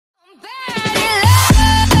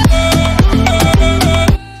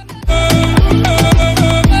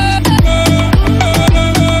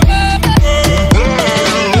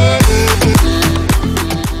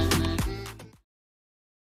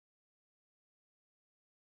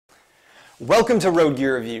Welcome to Road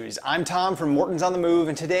Gear Reviews. I'm Tom from Mortons on the Move,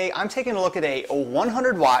 and today I'm taking a look at a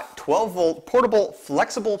 100 watt, 12 volt, portable,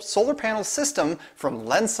 flexible solar panel system from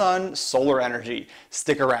Lensun Solar Energy.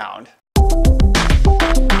 Stick around.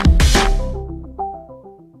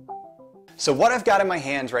 So what I've got in my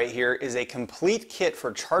hands right here is a complete kit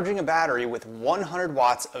for charging a battery with 100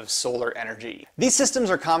 watts of solar energy. These systems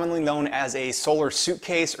are commonly known as a solar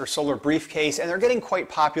suitcase or solar briefcase, and they're getting quite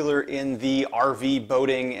popular in the RV,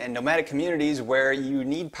 boating, and nomadic communities where you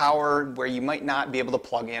need power where you might not be able to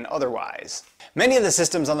plug in otherwise. Many of the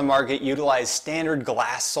systems on the market utilize standard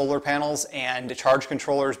glass solar panels and charge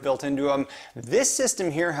controllers built into them. This system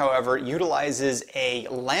here, however, utilizes a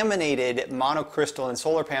laminated monocrystalline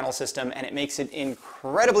solar panel system, and it makes it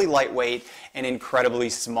incredibly lightweight and incredibly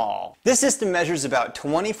small. This system measures about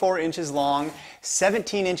 24 inches long,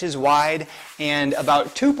 17 inches wide, and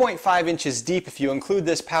about 2.5 inches deep if you include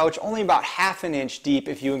this pouch, only about half an inch deep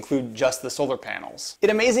if you include just the solar panels. It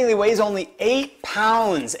amazingly weighs only 8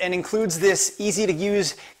 pounds and includes this easy to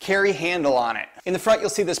use carry handle on it. In the front you'll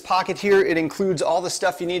see this pocket here. It includes all the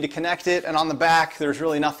stuff you need to connect it, and on the back there's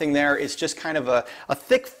really nothing there. It's just kind of a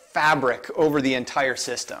thick fabric over the entire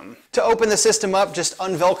system. To open the system up, just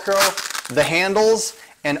unvelcro the handles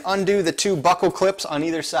and undo the two buckle clips on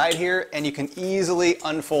either side here, and you can easily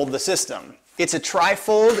unfold the system. It's a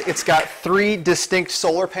trifold. It's got 3 distinct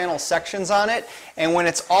solar panel sections on it, and when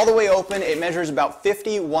it's all the way open it measures about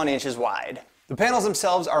 51 inches wide. The panels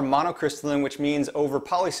themselves are monocrystalline, which means over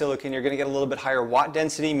polysilicon you're going to get a little bit higher watt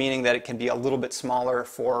density, meaning that it can be a little bit smaller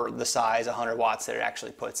for the size 100 watts that it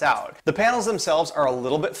actually puts out. The panels themselves are a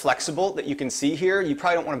little bit flexible that you can see here. You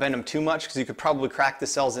probably don't want to bend them too much because you could probably crack the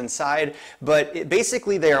cells inside, but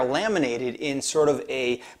basically they are laminated in sort of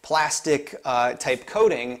a plastic type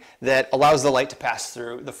coating that allows the light to pass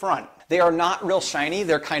through the front. They are not real shiny,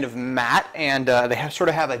 they're kind of matte, and they sort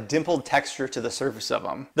of have a dimpled texture to the surface of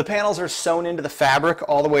them. The panels are sewn into the fabric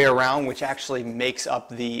all the way around, which actually makes up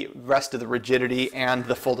the rest of the rigidity and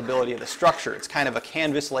the foldability of the structure. It's kind of a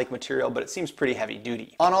canvas-like material, but it seems pretty heavy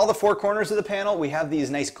duty. On all the 4 corners of the panel, we have these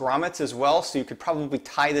nice grommets as well, so you could probably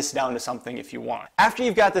tie this down to something if you want. After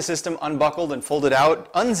you've got the system unbuckled and folded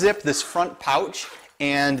out, unzip this front pouch,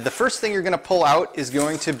 and the first thing you're going to pull out is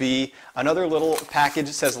going to be another little package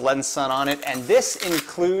that says Lensun on it, and this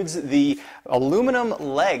includes the aluminum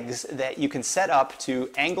legs that you can set up to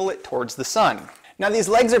angle it towards the sun. Now these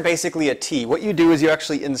legs are basically a T. What you do is you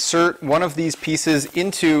actually insert one of these pieces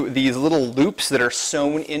into these little loops that are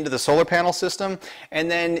sewn into the solar panel system, and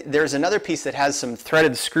then there's another piece that has some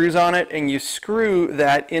threaded screws on it, and you screw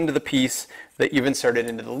that into the piece that you've inserted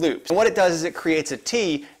into the loops. And what it does is it creates a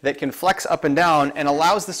T that can flex up and down and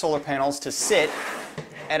allows the solar panels to sit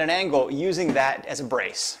at an angle using that as a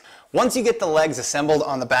brace. Once you get the legs assembled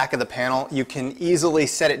on the back of the panel, you can easily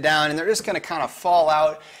set it down, and they're just going to kind of fall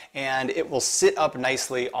out and it will sit up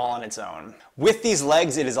nicely all on its own. With these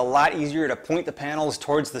legs, it is a lot easier to point the panels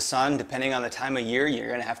towards the sun. Depending on the time of year, you're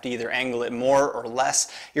going to have to either angle it more or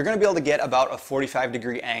less. You're going to be able to get about a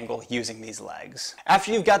 45-degree angle using these legs.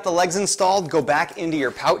 After you've got the legs installed, go back into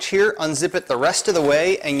your pouch here, unzip it the rest of the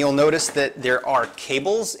way, and you'll notice that there are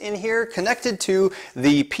cables in here connected to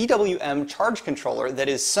the PWM charge controller that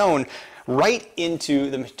is sewn right into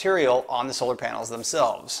the material on the solar panels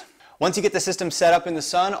themselves. Once you get the system set up in the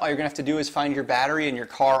sun, all you're going to have to do is find your battery in your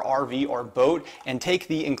car, RV, or boat and take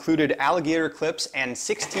the included alligator clips and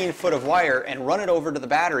 16 foot of wire and run it over to the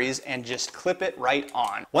batteries and just clip it right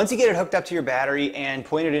on. Once you get it hooked up to your battery and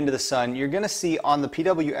point it into the sun, you're going to see on the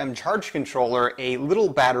PWM charge controller a little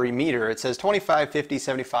battery meter. It says 25, 50,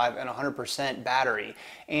 75, and 100% battery.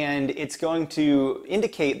 And it's going to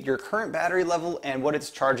indicate your current battery level and what it's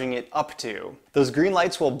charging it up to. Those green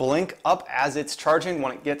lights will blink up as it's charging.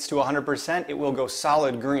 When it gets to 100%, it will go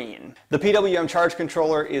solid green. The PWM charge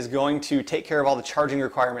controller is going to take care of all the charging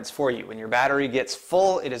requirements for you. When your battery gets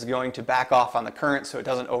full, it is going to back off on the current so it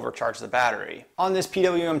doesn't overcharge the battery. On this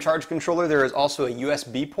PWM charge controller, there is also a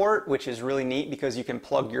USB port, which is really neat because you can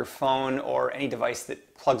plug your phone or any device that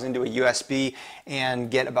plugs into a USB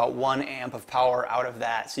and get about 1 amp of power out of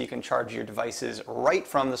that, so you can charge your devices right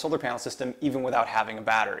from the solar panel system even without having a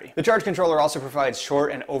battery. The charge controller also provides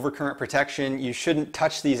short and overcurrent protection. You shouldn't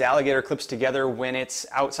touch these alligator clips together when it's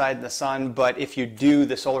outside in the sun, but if you do,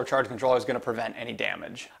 the solar charge controller is going to prevent any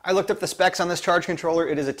damage. I looked up the specs on this charge controller.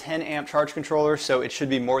 It is a 10 amp charge controller, so it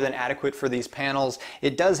should be more than adequate for these panels.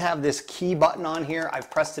 It does have this key button on here.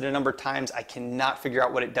 I've pressed it a number of times. I cannot figure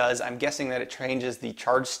out what it does. I'm guessing that it changes the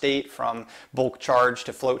charge state from bulk charge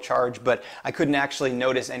to float charge, but I couldn't actually notice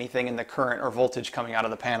notice anything in the current or voltage coming out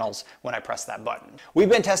of the panels when I press that button. We've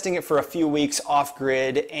been testing it for a few weeks off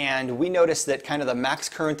grid, and we noticed that kind of the max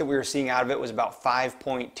current that we were seeing out of it was about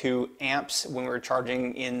 5.2 amps when we were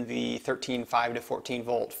charging in the 13.5 to 14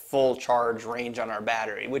 volt full charge range on our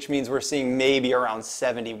battery, which means we're seeing maybe around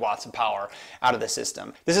 70 watts of power out of the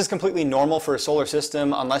system. This is completely normal for a solar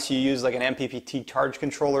system unless you use like an MPPT charge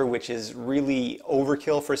controller, which is really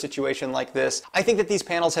overkill for a situation like this. I think that these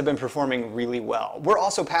panels have been performing really well. We're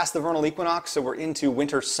also past the vernal equinox, so we're into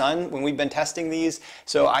winter sun when we've been testing these,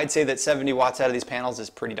 so I'd say that 70 watts out of these panels is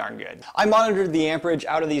pretty darn good. I monitored the amperage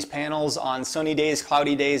out of these panels on sunny days,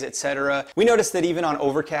 cloudy days, etc. We noticed that even on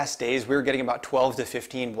overcast days we were getting about 12 to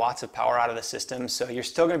 15 watts of power out of the system, so you're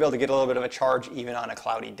still going to be able to get a little bit of a charge even on a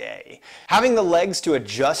cloudy day. Having the legs to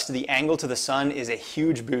adjust the angle to the sun is a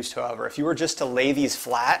huge boost, however. If you were just to lay these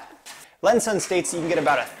flat, LensSun states that you can get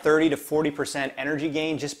about a 30 to 40% energy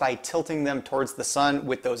gain just by tilting them towards the sun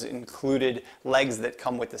with those included legs that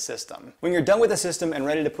come with the system. When you're done with the system and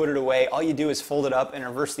ready to put it away, all you do is fold it up and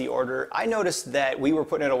reverse the order. I noticed that we were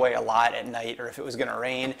putting it away a lot at night or if it was going to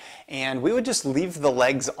rain, and we would just leave the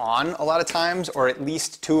legs on a lot of times, or at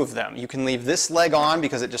least two of them. You can leave this leg on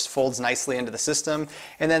because it just folds nicely into the system,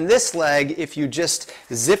 and then this leg, if you just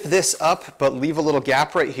zip this up but leave a little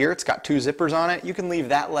gap right here, it's got two zippers on it, you can leave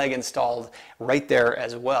that leg installed right there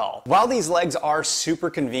as well. While these legs are super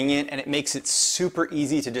convenient and it makes it super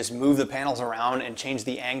easy to just move the panels around and change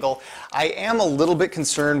the angle, I am a little bit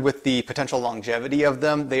concerned with the potential longevity of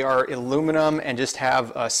them. They are aluminum and just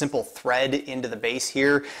have a simple thread into the base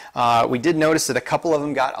here. We did notice that a couple of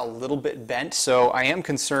them got a little bit bent, so I am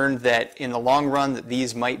concerned that in the long run that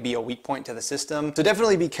these might be a weak point to the system. So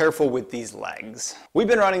definitely be careful with these legs. We've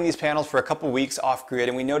been running these panels for a couple weeks off grid,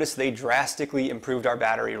 and we noticed they drastically improved our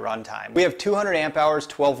battery runtime. We have 200 amp hours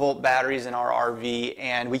 12 volt batteries in our RV,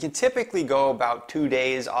 and we can typically go about 2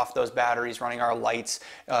 days off those batteries running our lights,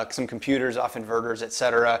 some computers off inverters,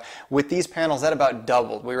 etc. With these panels that about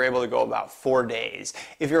doubled. We were able to go about 4 days.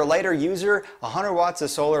 If you're a lighter user, 100 watts of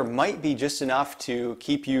solar might be just enough to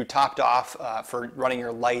keep you topped off for running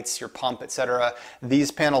your lights, your pump, etc. These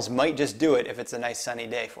panels might just do it if it's a nice sunny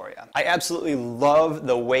day for you. I absolutely love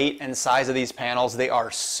the weight and size of these panels. They are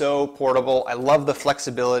so portable. I love the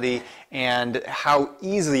flexibility and how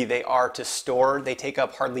easy they are to store. They take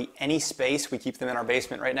up hardly any space. We keep them in our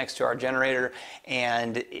basement right next to our generator,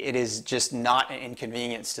 and it is just not an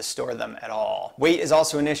inconvenience to store them at all. Weight is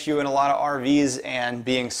also an issue in a lot of RVs, and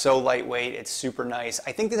being so lightweight, it's super nice.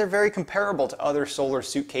 I think that they're very comparable to other solar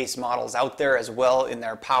suitcase models out there as well in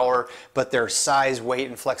their power, but their size, weight,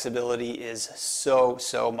 and flexibility is so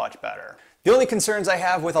much better. The only concerns I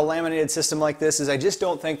have with a laminated system like this is I just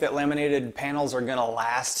don't think that laminated panels are going to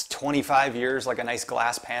last 25 years like a nice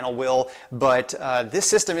glass panel will, but this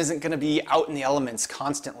system isn't going to be out in the elements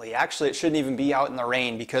constantly. Actually, it shouldn't even be out in the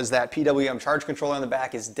rain because that PWM charge controller on the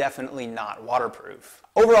back is definitely not waterproof.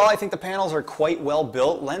 Overall, I think the panels are quite well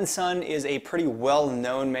built. LensSun is a pretty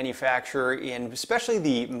well-known manufacturer in especially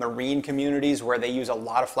the marine communities where they use a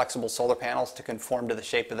lot of flexible solar panels to conform to the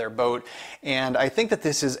shape of their boat, and I think that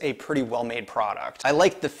this is a pretty well-made product. I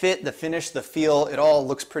like the fit, the finish, the feel. It all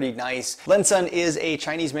looks pretty nice. LensSun is a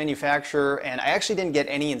Chinese manufacturer, and I actually didn't get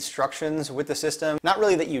any instructions with the system. Not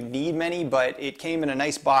really that you need many, but it came in a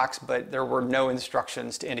nice box, but there were no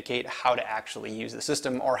instructions to indicate how to actually use the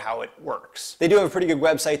system or how it works. They do have a pretty good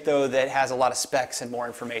website though that has a lot of specs and more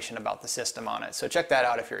information about the system on it, so check that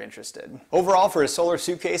out if you're interested. Overall, for a solar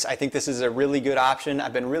suitcase, I think this is a really good option.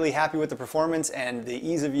 I've been really happy with the performance, and the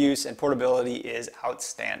ease of use and portability is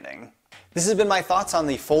outstanding. This has been my thoughts on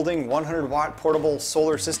the folding 100 watt portable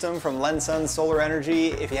solar system from LensSun Solar Energy.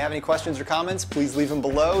 If you have any questions or comments, please leave them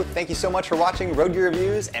below. Thank you so much for watching Road Gear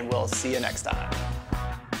Reviews, and we'll see you next time.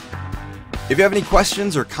 If you have any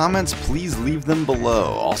questions or comments, please leave them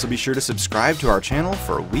below. Also be sure to subscribe to our channel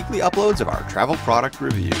for weekly uploads of our travel product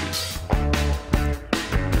reviews.